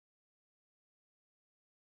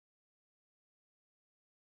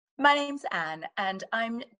My name's Anne, and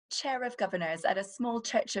I'm Chair of Governors at a small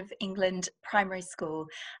Church of England primary school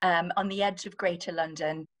on the edge of Greater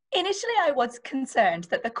London. Initially, I was concerned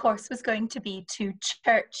that the course was going to be too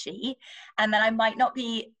churchy and that I might not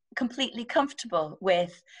be completely comfortable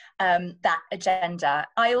with that agenda.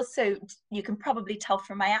 I also, you can probably tell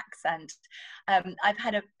from my accent, I've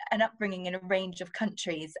had an upbringing in a range of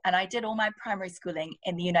countries, and I did all my primary schooling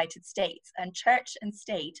in the United States, and church and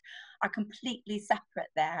state are completely separate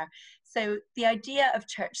there. So the idea of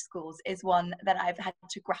church schools is one that I've had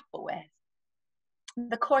to grapple with.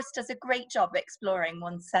 The course does a great job exploring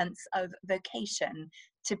one's sense of vocation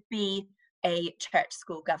to be a church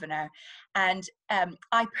school governor. And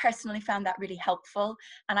I personally found that really helpful.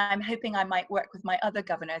 And I'm hoping I might work with my other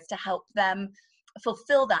governors to help them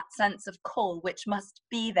fulfill that sense of call, which must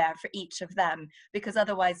be there for each of them, because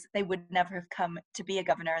otherwise they would never have come to be a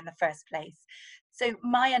governor in the first place. So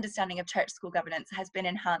my understanding of church school governance has been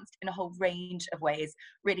enhanced in a whole range of ways,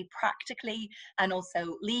 really practically and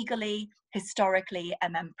also legally, historically,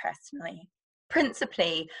 and then personally.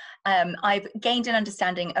 Principally, I've gained an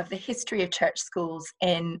understanding of the history of church schools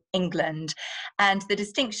in England and the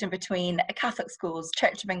distinction between Catholic schools,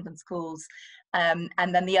 Church of England schools, and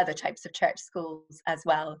then the other types of church schools as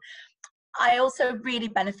well. I also really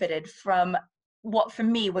benefited from what for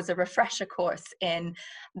me was a refresher course in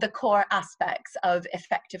the core aspects of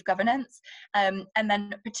effective governance. And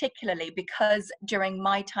then particularly because during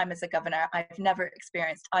my time as a governor, I've never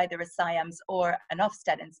experienced either a SIAMS or an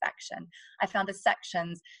Ofsted inspection. I found the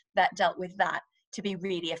sections that dealt with that to be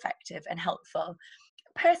really effective and helpful.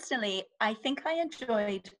 Personally, I think I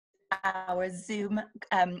enjoyed our Zoom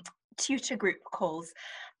tutor group calls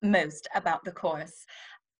most about the course.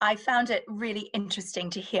 I found it really interesting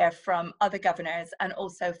to hear from other governors and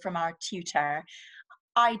also from our tutor.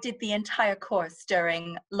 I did the entire course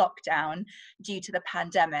during lockdown due to the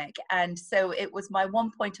pandemic, and so it was my one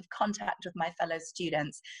point of contact with my fellow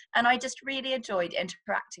students, and I just really enjoyed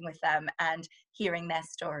interacting with them and hearing their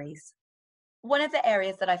stories. One of the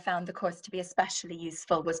areas that I found the course to be especially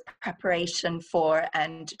useful was preparation for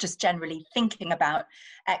and just generally thinking about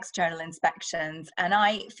external inspections. And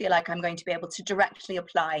I feel like I'm going to be able to directly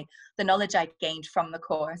apply the knowledge I gained from the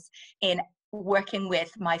course in working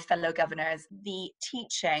with my fellow governors. The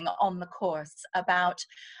teaching on the course about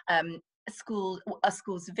a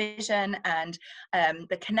school's vision and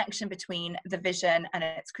the connection between the vision and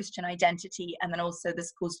its Christian identity, and then also the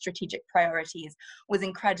school's strategic priorities, was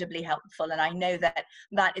incredibly helpful. And I know that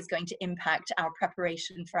that is going to impact our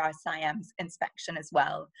preparation for our SIAMS inspection as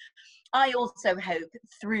well. I also hope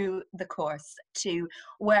through the course to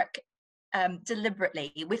work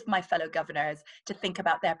deliberately with my fellow governors to think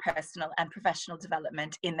about their personal and professional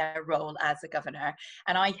development in their role as a governor.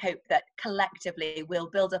 And I hope that collectively we'll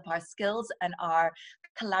build up our skills and our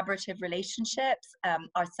collaborative relationships,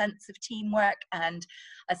 our sense of teamwork, and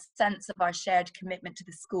a sense of our shared commitment to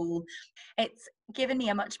the school. It's given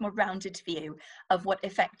me a much more rounded view of what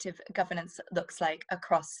effective governance looks like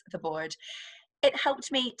across the board. It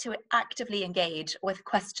helped me to actively engage with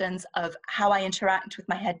questions of how I interact with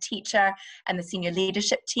my head teacher and the senior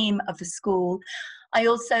leadership team of the school. I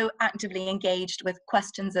also actively engaged with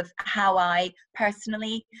questions of how I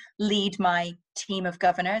personally lead my team of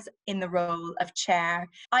governors in the role of chair.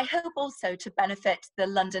 I hope also to benefit the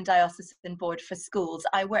London Diocesan Board for Schools.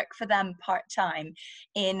 I work for them part-time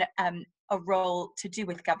in a role to do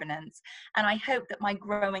with governance, and I hope that my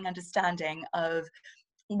growing understanding of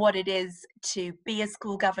what it is to be a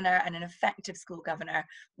school governor and an effective school governor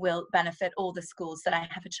will benefit all the schools that I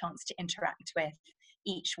have a chance to interact with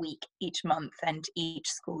each week, each month, and each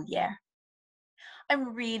school year.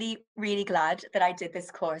 I'm really, really glad that I did this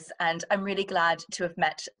course, and I'm really glad to have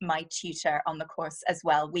met my tutor on the course as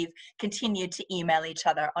well. We've continued to email each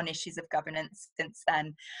other on issues of governance since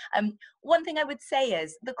then. One thing I would say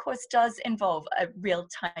is the course does involve a real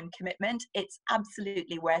time commitment. It's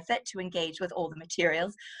absolutely worth it to engage with all the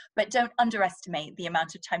materials, but don't underestimate the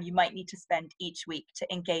amount of time you might need to spend each week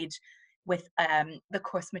to engage with the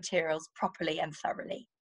course materials properly and thoroughly.